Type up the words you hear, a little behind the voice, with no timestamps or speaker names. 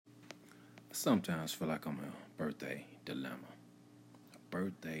I sometimes feel like I'm a birthday dilemma. A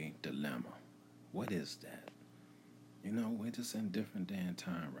birthday dilemma. What is that? We're just in a different day and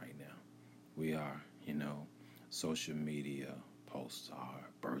time right now. We are, social media posts our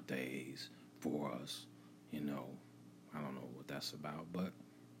birthdays for us. You know, I don't know what that's about, but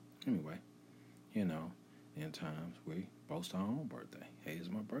anyway, you know, in times we post our own birthday. Hey, it's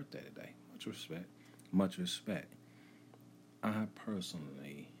my birthday today. Much respect. Much respect. I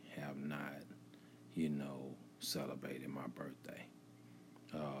personally have not, celebrated my birthday.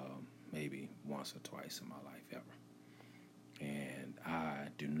 Maybe once or twice in my life ever. And I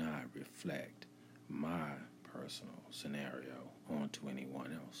do not reflect my personal scenario onto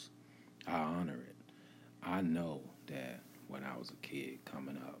anyone else. I honor it. I know that when I was a kid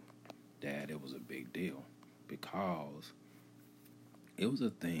coming up, that it was a big deal because it was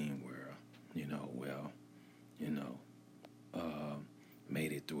a thing where, you know, well, you know, uh,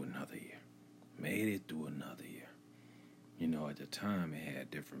 made it through another year. Made it through another year. At the time it had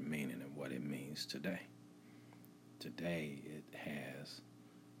different meaning than what it means today. Today it has,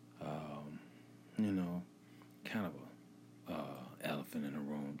 um, kind of a elephant in the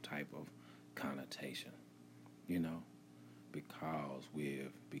room type of connotation, you know, because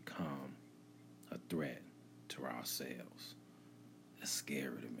we've become a threat to ourselves. That's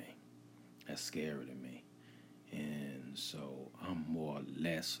scary to me. That's scary to me. And so I'm more or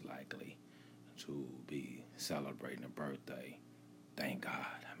less likely to be celebrating a birthday. Thank God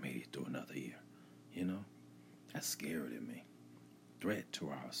I made it through another year. That's scary to me. Threat to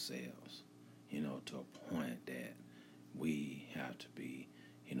ourselves, to a point that we have to be,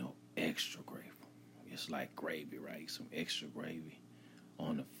 extra grateful. It's like gravy, right? Some extra gravy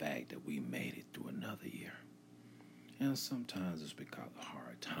on the fact that we made it through another year. And sometimes it's because of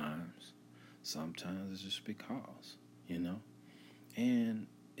hard times. Sometimes it's just because, And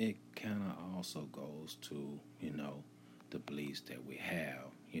it kind of also goes to, the beliefs that we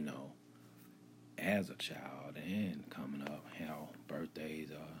have, as a child and coming up, how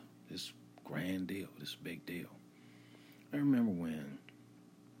birthdays are this grand deal, this big deal. I remember when,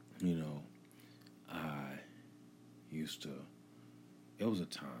 I used to, it was a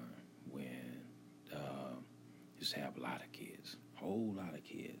time when used to have a lot of kids, a whole lot of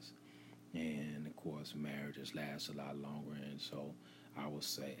kids. And, of course, marriages last a lot longer. And so I would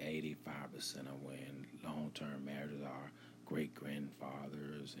say 85% of when long-term marriages are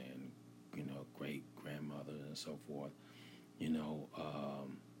great-grandfathers and, great-grandmothers and so forth,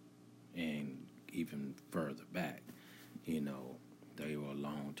 and even further back, they were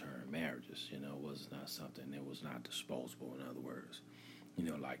long-term marriages, was not something that was not disposable, in other words,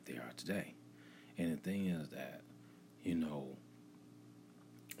 like they are today. And the thing is that,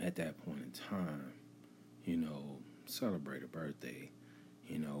 at that point in time, celebrate a birthday,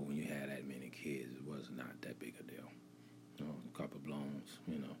 when you had that many kids, it was not that big a deal. A couple of blowns,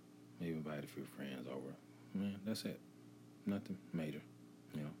 maybe invite a few friends over. Man, that's it. Nothing major.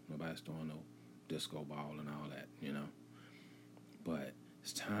 Nobody's throwing no disco ball and all that, But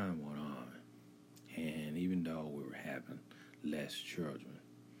as time went on, and even though we were having less children,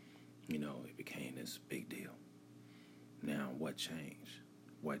 it became this big deal. Now, what changed?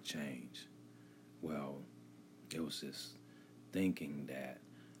 What changed? Well, it was this thinking that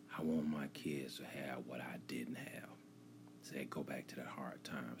I want my kids to have what I didn't have. Say, go back to the hard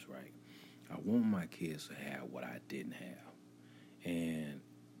times, right? I want my kids to have what I didn't have. And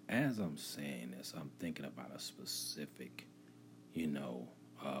as I'm saying this, I'm thinking about a specific,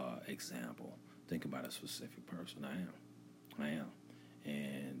 example. Think about a specific person. I am.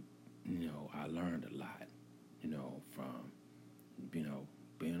 And, I learned a lot, from,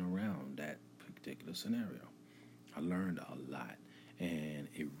 being around that particular scenario. I learned a lot. And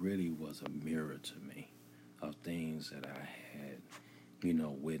it really was a mirror to me of things that I had,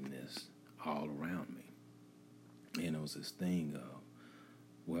 witnessed all around me. And it was this thing of,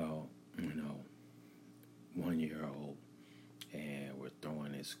 1 year old, and we're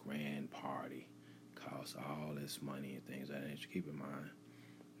throwing this grand party, costs all this money and things like that. You keep in mind,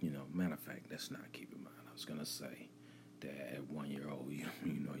 matter of fact, let's not keep in mind. I was gonna say that at 1 year old,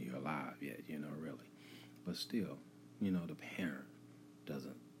 you're alive yet, really. But still, the parent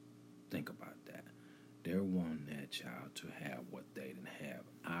doesn't think about that. They're wanting that child to have what they didn't have.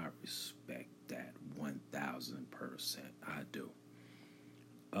 I respect that 1,000%. I do.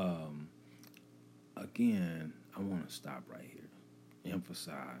 Again, I want to stop right here.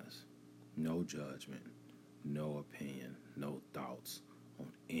 Emphasize no judgment, no opinion, no thoughts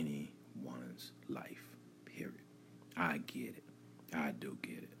on anyone's life, period. I get it. I do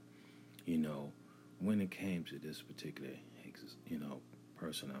get it. When it came to this particular,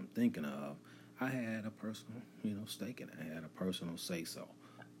 person I'm thinking of, I had a personal, stake in it. I had a personal say-so.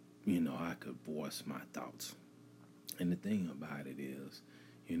 I could voice my thoughts. And the thing about it is,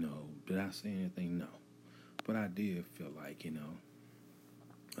 did I say anything? No. But I did feel like, I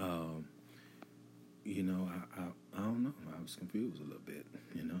don't know. I was confused a little bit,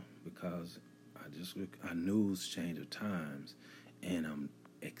 because I knew it's change of times, and I'm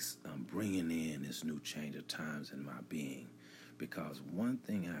bringing in this new change of times in my being, because one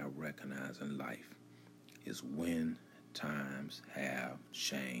thing I recognize in life is when times have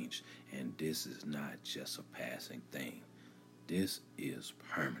changed, and this is not just a passing thing. This is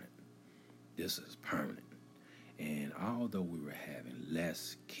permanent. This is permanent. And although we were having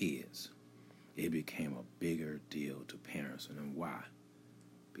less kids, it became a bigger deal to parents. And why?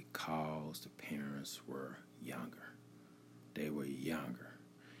 Because the parents were younger. They were younger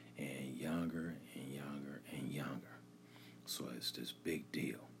and younger and younger and younger. So it's this big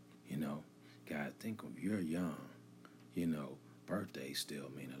deal, Gotta think of you're young, birthdays still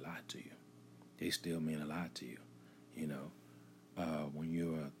mean a lot to you. They still mean a lot to you, when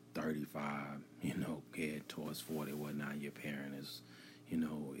you're 35, head towards 40, whatnot, your parent is,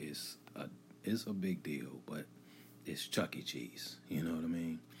 it's a big deal, but it's Chuck E. Cheese, you know what I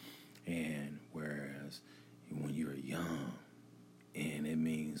mean? And whereas when you're young and it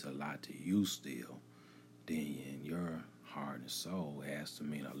means a lot to you still, then your heart and soul has to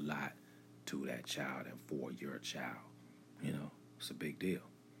mean a lot to that child and for your child. It's a big deal.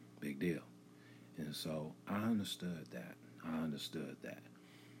 Big deal. And so I understood that.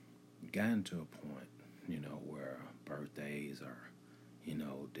 Gotten to a point, where birthdays are,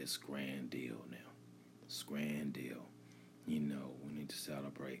 this grand deal now. This grand deal. We need to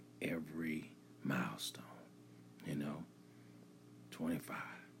celebrate every milestone. 25,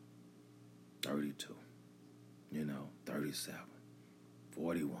 32, 37,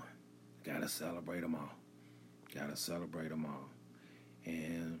 41. Gotta celebrate them all.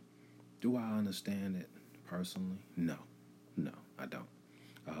 And do I understand it personally? No, I don't.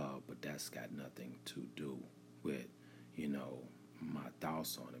 But that's got nothing to do with, my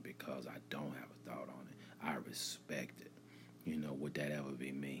thoughts on it, because I don't have a thought on it. I respect it. Would that ever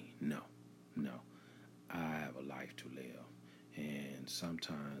be me? No. I have a life to live. And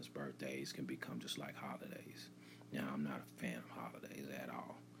sometimes birthdays can become just like holidays. Now, I'm not a fan of holidays at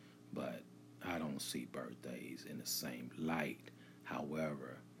all, but I don't see birthdays in the same light.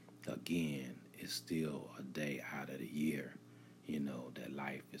 However, again, it's still a day out of the year, that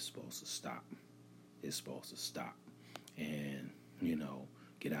life is supposed to stop. It's supposed to stop. And,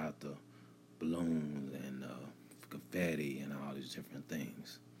 get out the balloons and confetti and all these different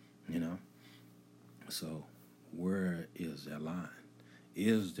things, So where is their line?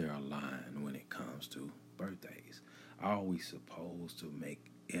 Is there a line when it comes to birthdays? Are we supposed to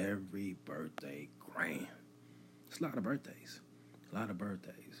make every birthday grand? It's a lot of birthdays.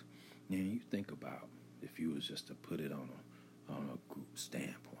 Now you think about if you was just to put it on a group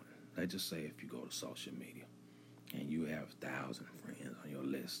standpoint. Let's just say if you go to social media and you have 1,000 friends on your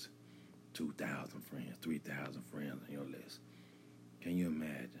list, 2,000 friends, 3,000 friends on your list. Can you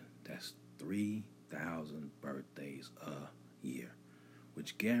imagine? That's 3,000 birthdays a year,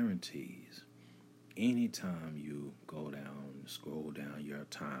 which guarantees anytime you scroll down your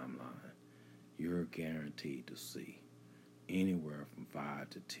timeline, you're guaranteed to see anywhere from 5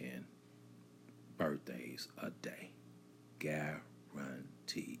 to 10 birthdays a day.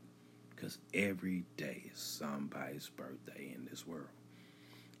 Guaranteed. Because every day is somebody's birthday in this world.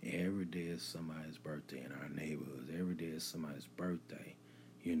 Every day is somebody's birthday in our neighborhoods. Every day is somebody's birthday,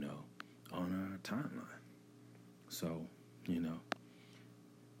 on our timeline. So,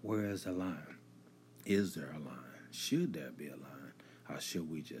 where is the line? Is there a line? Should there be a line? Or should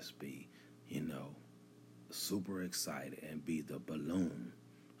we just be, super excited and be the balloon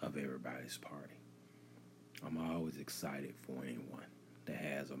of everybody's party? I'm always excited for anyone that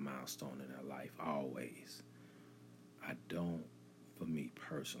has a milestone in their life, always. I don't, only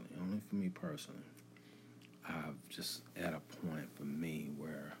for me personally, I've just at a point for me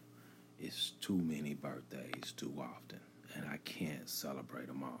where it's too many birthdays too often, and I can't celebrate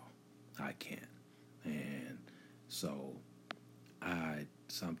them all. I can't. And so I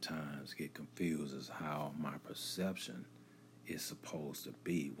sometimes get confused as how my perception is supposed to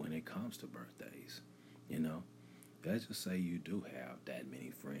be when it comes to birthdays. Let's just say you do have that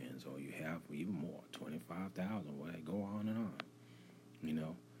many friends, or you have even more, 25,000, where they go on and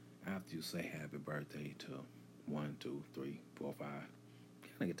on. After you say happy birthday to 1, 2, 3, 4, 5, kind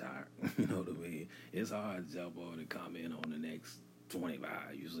of get tired. You know what I mean? It's hard to jump on and comment on the next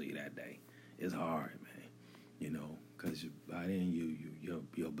 25 you see that day. It's hard, man. because by then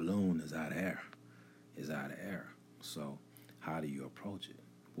your balloon is out of air. Is out of air. So how do you approach it?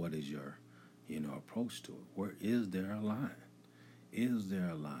 What is your approach to it? Where is there a line? Is there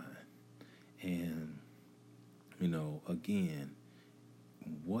a line? And again,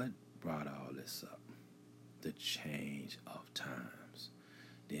 what brought all this up? The change of times,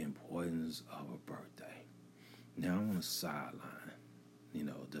 the importance of a birthday. Now I want to sideline,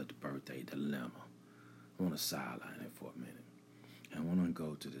 the birthday dilemma. I want to sideline it for a minute. I want to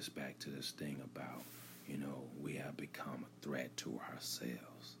go back to this thing about, we have become a threat to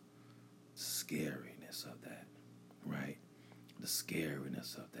ourselves. Scariness of that, right? The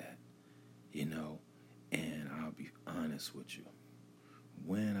scariness of that, and I'll be honest with you.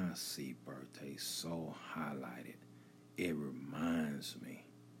 When I see birthdays so highlighted, it reminds me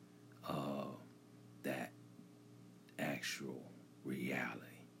of that actual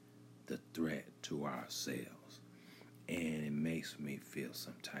reality, the threat to ourselves. And it makes me feel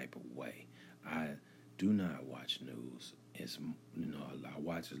some type of way. I do not watch news. I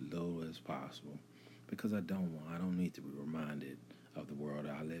watch as little as possible because I don't need to be reminded of the world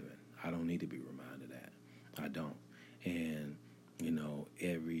I live in. I don't need to be reminded of that. I don't. And,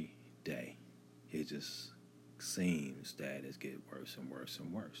 every day it just seems that it's getting worse and worse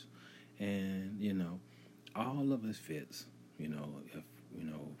and worse. And, all of it fits, if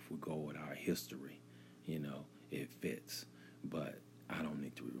we go with our history, it fits. But I don't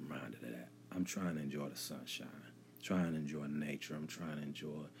need to be reminded of that. I'm trying to enjoy the sunshine, trying to enjoy nature. I'm trying to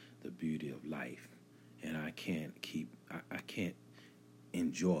enjoy the beauty of life. And I can't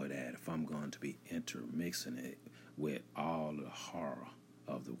enjoy that if I'm going to be intermixing it with all the horror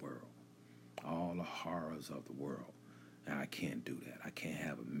of the world, all the horrors of the world. And I can't do that. I can't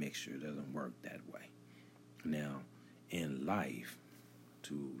have a mixture. It doesn't work that way. Now, in life,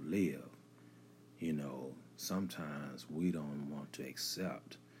 to live, sometimes we don't want to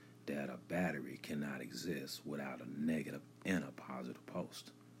accept that a battery cannot exist without a negative and a positive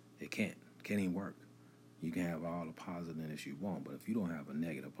post. It can't even work. You can have all the positiveness you want, but if you don't have a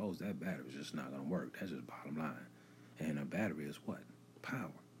negative post, that battery is just not going to work. That's just bottom line. And a battery is what? Power.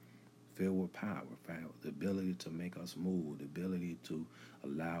 Filled with power. The ability to make us move, the ability to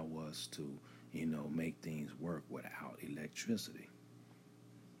allow us to, make things work without electricity.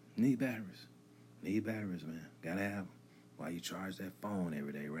 Need batteries. Need batteries, man. Gotta have them. While you charge that phone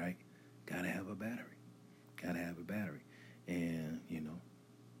every day, right? Gotta have a battery. Gotta have a battery. And,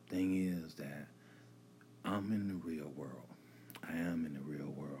 thing is that I'm in the real world. I am in the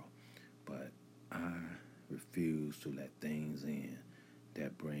real world. But I refuse to let things in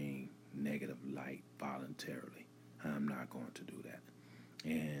that bring negative light voluntarily. I'm not going to do that.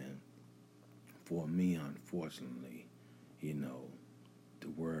 And for me, unfortunately, the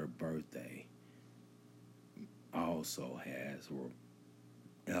word birthday also has an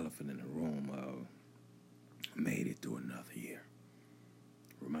elephant in the room of made it through another year,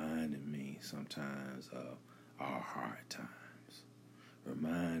 reminding me sometimes of our hard times,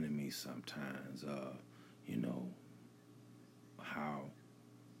 reminding me sometimes of, how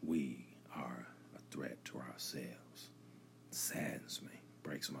we are a threat to ourselves. Saddens me,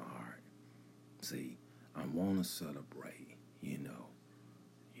 breaks my heart. See, I want to celebrate,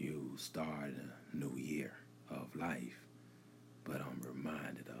 you started a new year of life, but I'm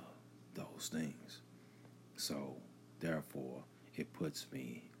reminded of those things. So, therefore, it puts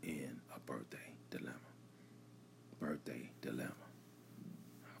me in a birthday dilemma. Birthday dilemma.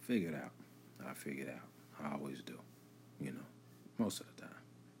 I figured out. I always do, most of the time.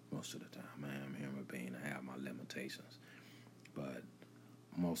 Most of the time. I am a human being. I have my limitations. But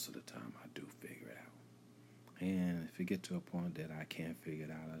most of the time, I do figure it out. And if it get to a point that I can't figure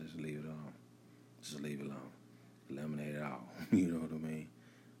it out, I just leave it alone. Just leave it alone. Eliminate it all. You know what I mean?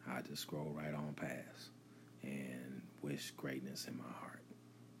 I just scroll right on past and wish greatness in my heart.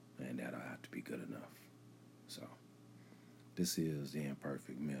 And that'll have to be good enough. So, this is The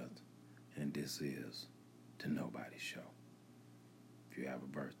Imperfect Myth. And this is The Nobody Show. If you have a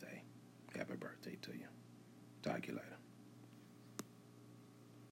birthday, happy birthday to you. Talk to you later.